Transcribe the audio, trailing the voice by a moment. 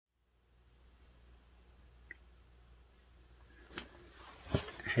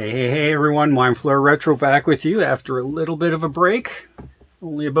Hey everyone, MindFlareRetro back with you after a little bit of a break.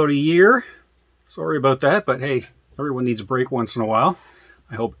 Only about a year. Sorry about that, but hey, everyone needs a break once in a while.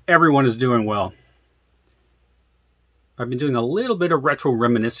 I hope everyone is doing well. I've been doing a little bit of retro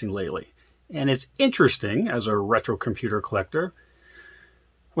reminiscing lately, and it's interesting as a retro computer collector.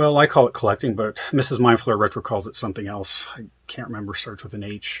 Well, I call it collecting, but Mrs. MindFlareRetro calls it something else. I can't remember, starts with an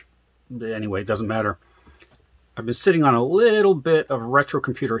H. Anyway, it doesn't matter. I've been sitting on a little bit of retro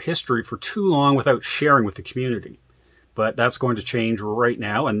computer history for too long without sharing with the community. But that's going to change right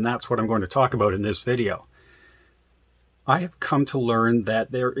now, and that's what I'm going to talk about in this video. I have come to learn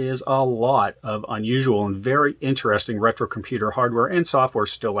that there is a lot of unusual and very interesting retro computer hardware and software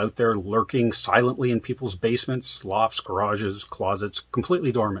still out there lurking silently in people's basements, lofts, garages, closets,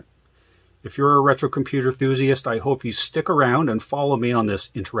 completely dormant. If you're a retro computer enthusiast, I hope you stick around and follow me on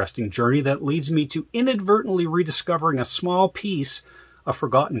this interesting journey that leads me to inadvertently rediscovering a small piece of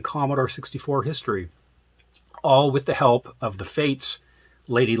forgotten Commodore 64 history, all with the help of the Fates,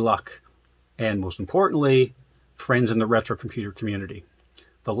 Lady Luck, and most importantly, friends in the retro computer community.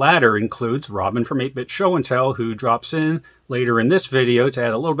 The latter includes Robin from 8-Bit Show and Tell, who drops in later in this video to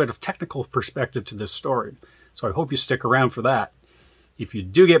add a little bit of technical perspective to this story. So I hope you stick around for that. If you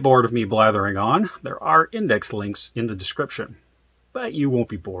do get bored of me blathering on, there are index links in the description. But you won't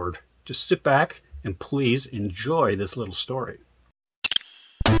be bored. Just sit back and please enjoy this little story.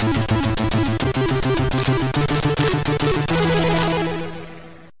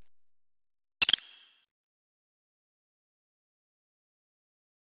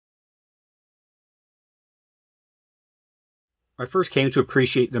 I first came to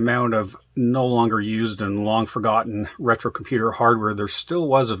appreciate the amount of no longer used and long forgotten retro computer hardware there still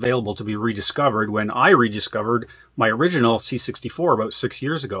was available to be rediscovered when I rediscovered my original C64 about 6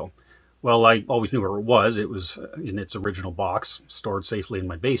 years ago. Well, I always knew where it was. It was in its original box, stored safely in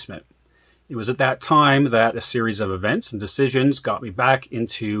my basement. It was at that time that a series of events and decisions got me back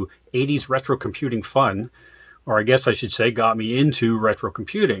into 80s retro computing fun, or I guess I should say got me into retro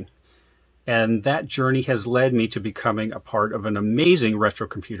computing. And that journey has led me to becoming a part of an amazing retro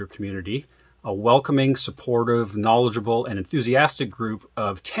computer community, a welcoming, supportive, knowledgeable, and enthusiastic group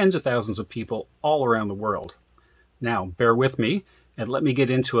of tens of thousands of people all around the world. Now, bear with me and let me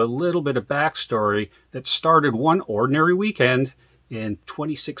get into a little bit of backstory that started one ordinary weekend in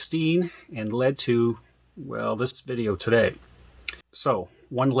 2016 and led to, well, this video today. So,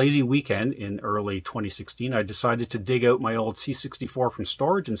 one lazy weekend in early 2016, I decided to dig out my old C64 from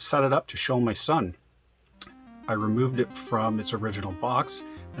storage and set it up to show my son. I removed it from its original box,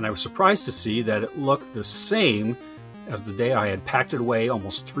 and I was surprised to see that it looked the same as the day I had packed it away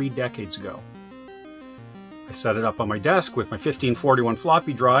almost 3 decades ago. I set it up on my desk with my 1541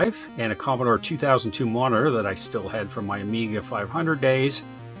 floppy drive and a Commodore 2002 monitor that I still had from my Amiga 500 days,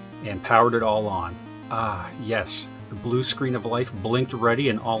 and powered it all on. Ah, yes. The blue screen of life blinked ready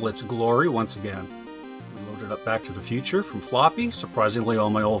in all its glory once again. We loaded up Back to the Future from floppy. Surprisingly, all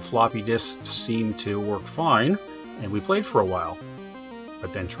my old floppy disks seemed to work fine, and we played for a while.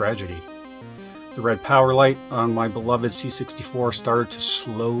 But then tragedy. The red power light on my beloved C64 started to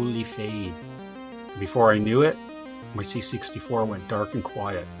slowly fade. Before I knew it, my C64 went dark and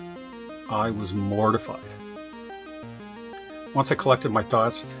quiet. I was mortified. Once I collected my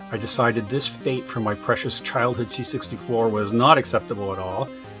thoughts, I decided this fate from my precious childhood C64 was not acceptable at all.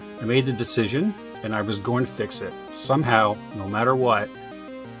 I made the decision, and I was going to fix it. Somehow, no matter what,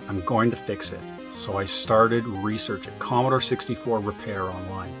 I'm going to fix it. So I started researching Commodore 64 repair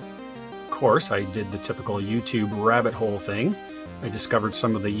online. Of course, I did the typical YouTube rabbit hole thing. I discovered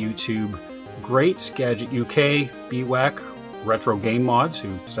some of the YouTube greats, Gadget UK, 𝘱𝑴𝑘, Retro Game Mods,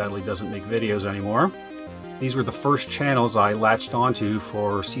 who sadly doesn't make videos anymore. These were the first channels I latched onto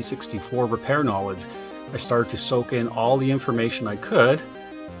for C64 repair knowledge. I started to soak in all the information I could,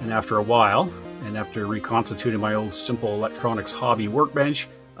 and after a while, and after reconstituting my old simple electronics hobby workbench,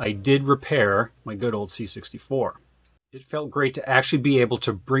 I did repair my good old C64. It felt great to actually be able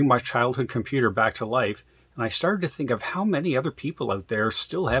to bring my childhood computer back to life, and I started to think of how many other people out there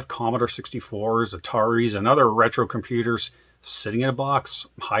still have Commodore 64s, Ataris, and other retro computers sitting in a box,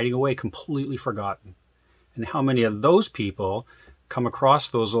 hiding away, completely forgotten. And how many of those people come across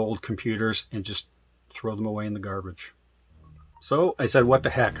those old computers and just throw them away in the garbage. So I said, what the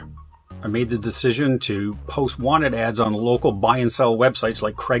heck? I made the decision to post wanted ads on local buy and sell websites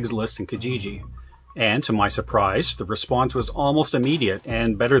like Craigslist and Kijiji. And to my surprise, the response was almost immediate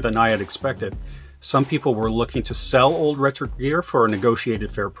and better than I had expected. Some people were looking to sell old retro gear for a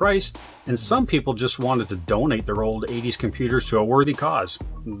negotiated fair price, and some people just wanted to donate their old 80s computers to a worthy cause.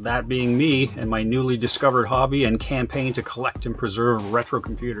 That being me and my newly discovered hobby and campaign to collect and preserve retro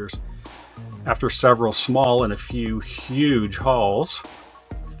computers. After several small and a few huge hauls,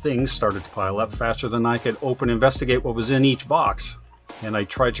 things started to pile up faster than I could open and investigate what was in each box, and I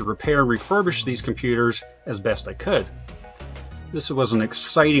tried to repair and refurbish these computers as best I could. This was an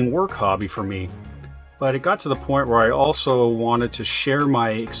exciting work hobby for me, but it got to the point where I also wanted to share my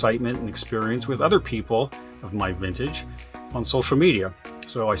excitement and experience with other people of my vintage on social media.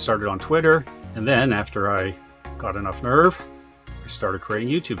 So I started on Twitter, and then after I got enough nerve, I started creating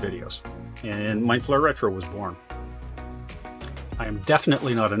YouTube videos, and MindFlareRetro was born. I am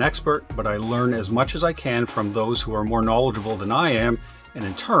definitely not an expert, but I learn as much as I can from those who are more knowledgeable than I am, and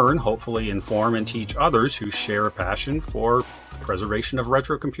in turn, hopefully inform and teach others who share a passion for preservation of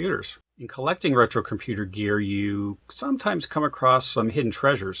retro computers. In collecting retro computer gear, you sometimes come across some hidden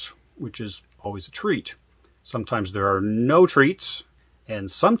treasures, which is always a treat. Sometimes there are no treats,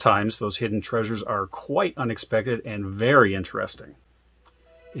 and sometimes those hidden treasures are quite unexpected and very interesting.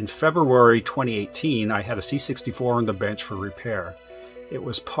 In February 2018, I had a C64 on the bench for repair. It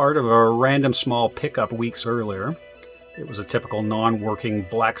was part of a random small pickup weeks earlier. It was a typical non-working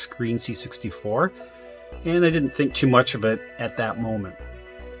black screen C64, and I didn't think too much of it at that moment.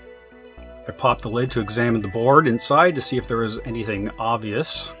 I popped the lid to examine the board inside to see if there was anything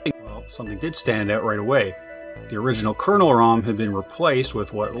obvious. Well, something did stand out right away. The original Kernal ROM had been replaced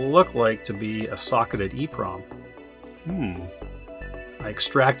with what looked like to be a socketed EEPROM. I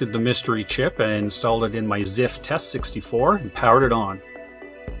extracted the mystery chip and installed it in my ZIF Test 64 and powered it on.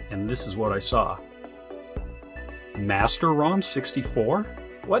 And this is what I saw. MASTEROM 64?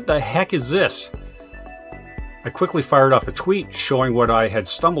 What the heck is this? I quickly fired off a tweet showing what I had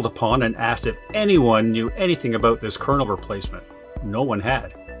stumbled upon and asked if anyone knew anything about this kernel replacement. No one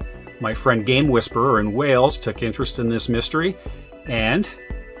had. My friend Game Whisperer in Wales took interest in this mystery, and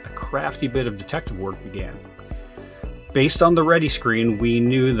a crafty bit of detective work began. Based on the ready screen, we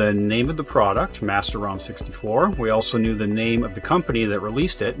knew the name of the product, MASTEROM 64. We also knew the name of the company that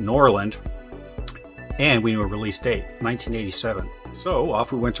released it, Norland, and we knew a release date, 1987. So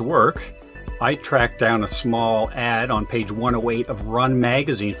off we went to work. I tracked down a small ad on page 108 of Run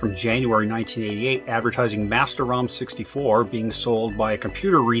magazine from January 1988 advertising MASTEROM 64 being sold by a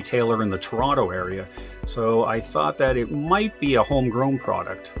computer retailer in the Toronto area. So I thought that it might be a homegrown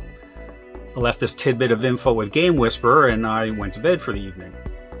product. I left this tidbit of info with Game Whisperer and I went to bed for the evening.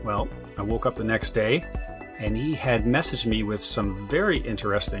 Well, I woke up the next day and he had messaged me with some very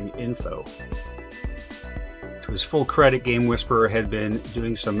interesting info. To his full credit, Game Whisperer had been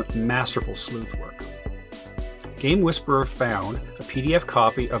doing some masterful sleuth work. Game Whisperer found a PDF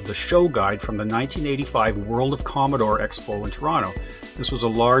copy of the show guide from the 1985 World of Commodore Expo in Toronto. This was a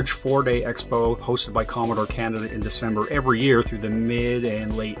large 4-day expo hosted by Commodore Canada in December every year through the mid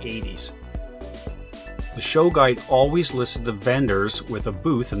and late 80s. The show guide always listed the vendors with a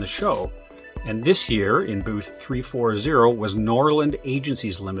booth in the show, and this year in booth 340 was Norland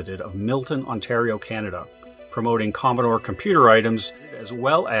Agencies Limited of Milton, Ontario, Canada, promoting Commodore computer items as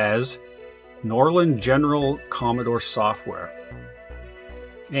well as Norland General Commodore software.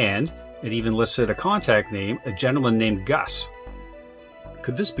 And it even listed a contact name, a gentleman named Gus.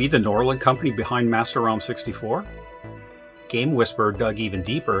 Could this be the Norland company behind MASTEROM 64? Game Whisperer dug even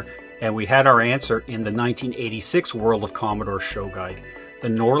deeper, and we had our answer in the 1986 World of Commodore show guide. The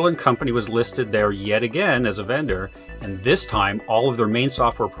Norland company was listed there yet again as a vendor, and this time all of their main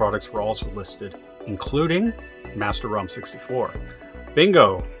software products were also listed, including MASTEROM 64.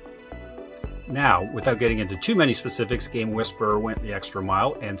 Bingo! Now, without getting into too many specifics, Game Whisperer went the extra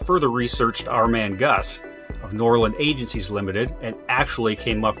mile and further researched our man Gus of Norland Agencies Limited and actually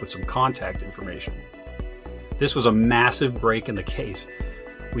came up with some contact information. This was a massive break in the case.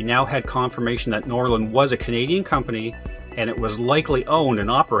 We now had confirmation that Norland was a Canadian company and it was likely owned and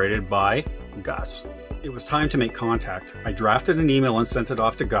operated by Gus. It was time to make contact. I drafted an email and sent it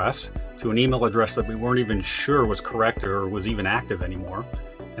off to Gus to an email address that we weren't even sure was correct or was even active anymore,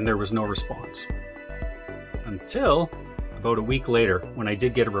 and there was no response. Until about a week later, when I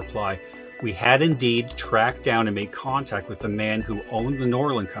did get a reply. We had indeed tracked down and made contact with the man who owned the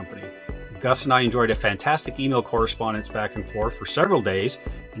Norland company. Gus and I enjoyed a fantastic email correspondence back and forth for several days,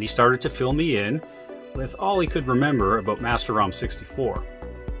 and he started to fill me in with all he could remember about MASTEROM 64.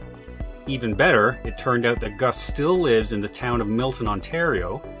 Even better, it turned out that Gus still lives in the town of Milton,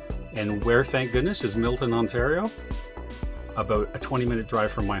 Ontario. And where, thank goodness, is Milton, Ontario? About a 20-minute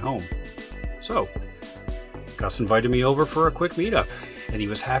drive from my home. So, Gus invited me over for a quick meetup. and he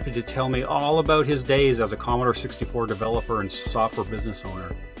was happy to tell me all about his days as a Commodore 64 developer and software business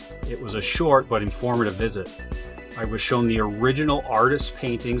owner. It was a short but informative visit. I was shown the original artist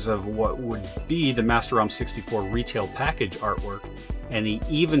paintings of what would be the MASTEROM 64 retail package artwork, and he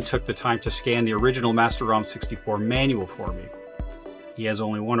even took the time to scan the original MASTEROM 64 manual for me. He has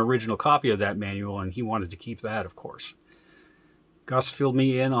only one original copy of that manual, and he wanted to keep that, of course. Gus filled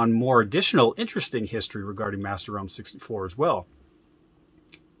me in on more additional interesting history regarding MASTEROM 64 as well.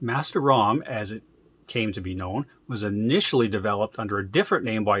 MASTEROM, as it came to be known, was initially developed under a different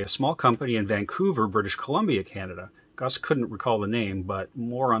name by a small company in Vancouver, British Columbia, Canada. Gus couldn't recall the name, but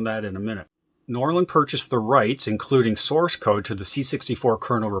more on that in a minute. Norland purchased the rights, including source code, to the C64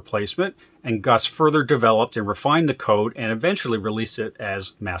 kernel replacement, and Gus further developed and refined the code and eventually released it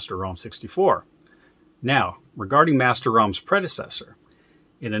as MASTEROM 64. Now, regarding MASTEROM's predecessor.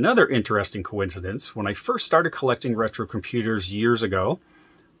 In another interesting coincidence, when I first started collecting retro computers years ago,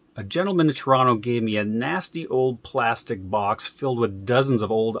 a gentleman in Toronto gave me a nasty old plastic box filled with dozens of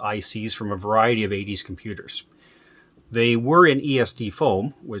old ICs from a variety of 80s computers. They were in ESD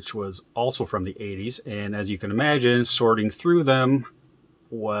foam, which was also from the 80s, and as you can imagine, sorting through them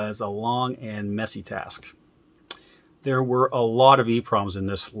was a long and messy task. There were a lot of EPROMs in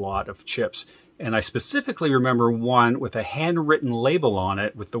this lot of chips, and I specifically remember one with a handwritten label on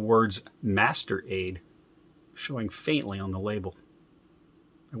it with the words MASTERAID showing faintly on the label.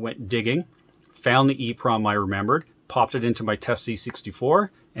 I went digging, found the EPROM I remembered, popped it into my test C64,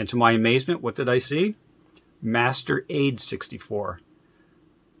 and to my amazement, what did I see? MASTERAID 64.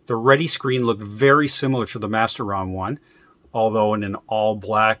 The ready screen looked very similar to the MASTEROM one, although in an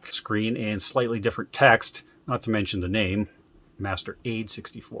all-black screen and slightly different text, not to mention the name, MASTERAID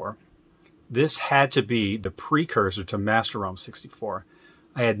 64. This had to be the precursor to MASTEROM 64.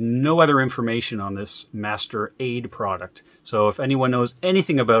 I had no other information on this MASTERAID product, so if anyone knows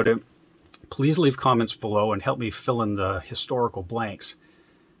anything about it, please leave comments below and help me fill in the historical blanks.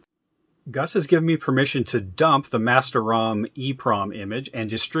 Gus has given me permission to dump the MASTEROM EPROM image and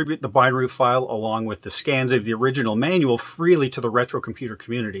distribute the binary file along with the scans of the original manual freely to the retro computer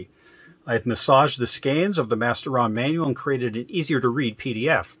community. I've massaged the scans of the MASTEROM manual and created an easier to read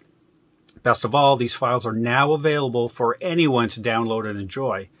PDF. Best of all, these files are now available for anyone to download and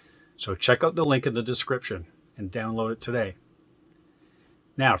enjoy. So check out the link in the description and download it today.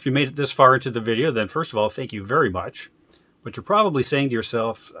 Now, if you made it this far into the video, then first of all, thank you very much. But you're probably saying to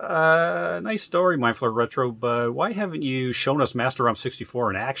yourself, nice story, MindFlareRetro, but why haven't you shown us MASTEROM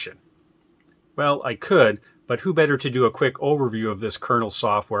 64 in action? Well, I could, but who better to do a quick overview of this kernel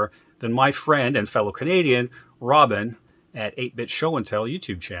software than my friend and fellow Canadian, Robin, at 8-Bit Show and Tell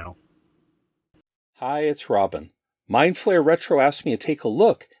YouTube channel. Hi, it's Robin. MindFlareRetro asked me to take a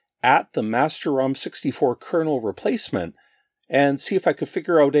look at the MASTEROM 64 kernel replacement and see if I could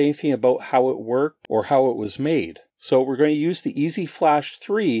figure out anything about how it worked or how it was made. So we're going to use the EZ-Flash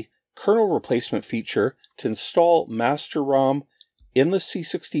 3 kernel replacement feature to install MASTEROM in the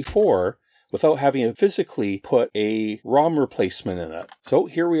C64 without having to physically put a ROM replacement in it. So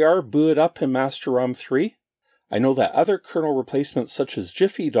here we are, booted up in MASTEROM 3. I know that other kernel replacements such as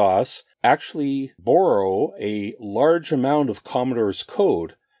Jiffy DOS actually borrow a large amount of Commodore's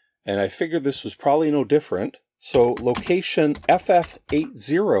code, and I figured this was probably no different. So location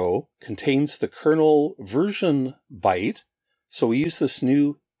FF80 contains the kernel version byte, so we use this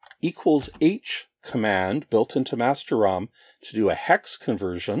new =H command built into MASTEROM to do a hex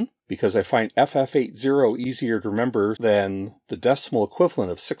conversion, because I find FF80 easier to remember than the decimal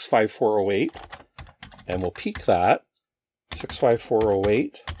equivalent of 65408. And we'll peek that,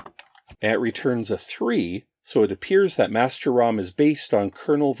 65408, and it returns a 3, so it appears that MASTEROM is based on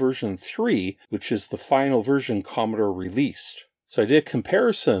kernel version 3, which is the final version Commodore released. So I did a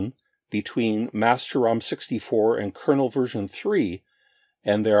comparison between MASTEROM 64 and kernel version 3,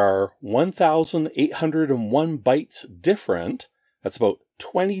 and there are 1,801 bytes different. That's about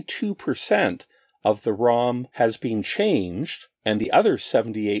 22% of the ROM has been changed, and the other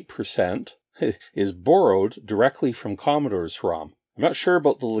 78% is borrowed directly from Commodore's ROM. I'm not sure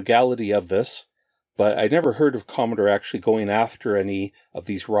about the legality of this, but I never heard of Commodore actually going after any of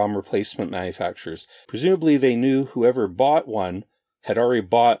these ROM replacement manufacturers. Presumably they knew whoever bought one had already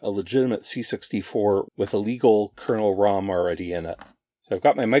bought a legitimate C64 with a legal kernel ROM already in it. So I've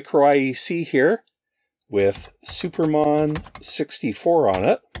got my micro IEC here with Supermon 64 on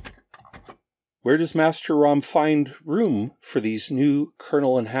it. Where does MASTEROM find room for these new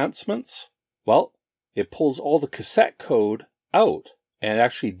kernel enhancements? Well, it pulls all the cassette code out and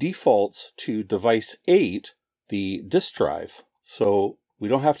actually defaults to device 8, the disk drive. So we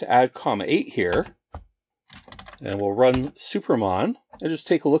don't have to add comma 8 here. And we'll run Supermon and just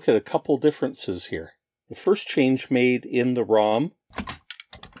take a look at a couple differences here. The first change made in the ROM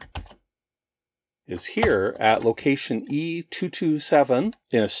is here at location 𝑒227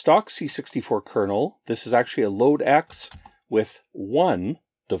 in a stock C64 kernel. This is actually a load X with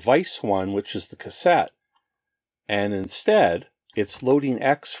device 1, which is the cassette. And instead, it's loading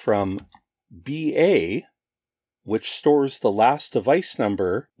X from BA, which stores the last device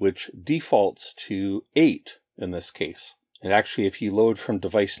number, which defaults to 8 in this case. And actually, if you load from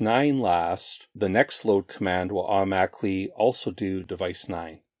device 9 last, the next load command will automatically also do device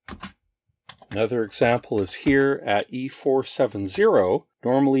 9. Another example is here at 𝑒470.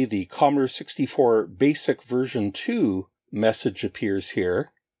 Normally the Commodore 64 Basic version 2 message appears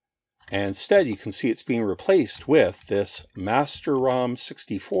here. And instead you can see it's being replaced with this MASTEROM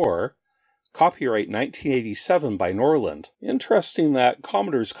 64, copyright 1987 by Norland. Interesting that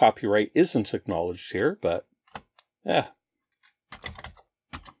Commodore's copyright isn't acknowledged here, but yeah.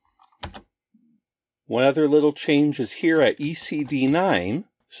 One other little change is here at ECD9.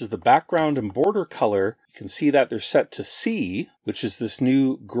 This is the background and border color. You can see that they're set to C, which is this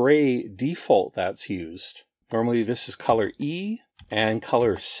new gray default that's used. Normally this is color E and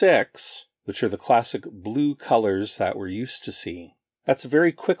color 6, which are the classic blue colors that we're used to seeing. That's a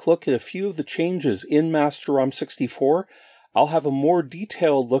very quick look at a few of the changes in MASTEROM 64. I'll have a more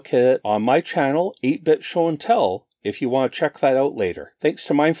detailed look at it on my channel, 8-Bit Show and Tell, if you want to check that out later. Thanks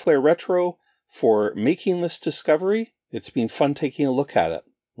to MindFlareRetro for making this discovery. It's been fun taking a look at it.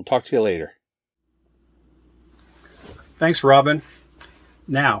 We'll talk to you later. Thanks, Robin.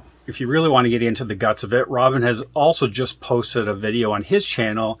 Now, if you really want to get into the guts of it, Robin has also just posted a video on his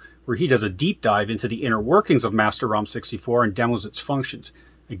channel where he does a deep dive into the inner workings of MASTEROM 64 and demos its functions.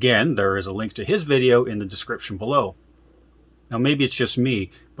 Again, there is a link to his video in the description below. Now, maybe it's just me,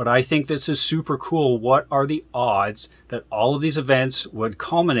 but I think this is super cool. What are the odds that all of these events would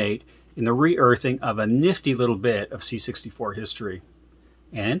culminate in the re-earthing of a nifty little bit of C64 history?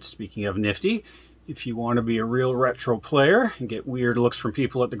 And speaking of nifty, if you want to be a real retro player and get weird looks from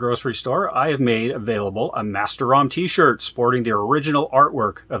people at the grocery store, I have made available a MASTEROM t-shirt sporting the original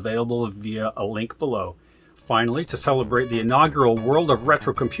artwork, available via a link below. Finally, to celebrate the inaugural World of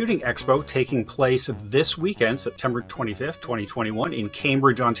Retro Computing Expo taking place this weekend, September 25th, 2021 in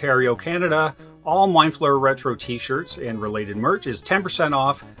Cambridge, Ontario, Canada, all MindFlareRetro t-shirts and related merch is 10%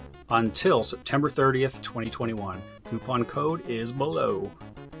 off until September 30th, 2021. Coupon code is below.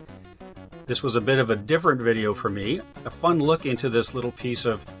 This was a bit of a different video for me, a fun look into this little piece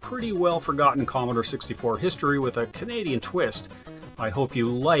of pretty well forgotten Commodore 64 history with a Canadian twist. I hope you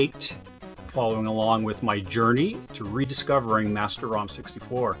liked following along with my journey to rediscovering MASTEROM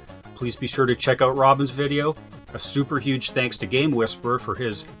 64. Please be sure to check out Robin's video. A super huge thanks to Game Whisperer for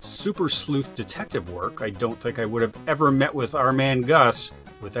his super sleuth detective work. I don't think I would have ever met with our man Gus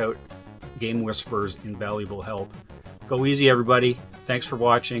without Game Whisperer's invaluable help. Go easy, everybody. Thanks for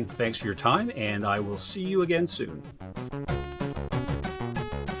watching, thanks for your time, and I will see you again soon.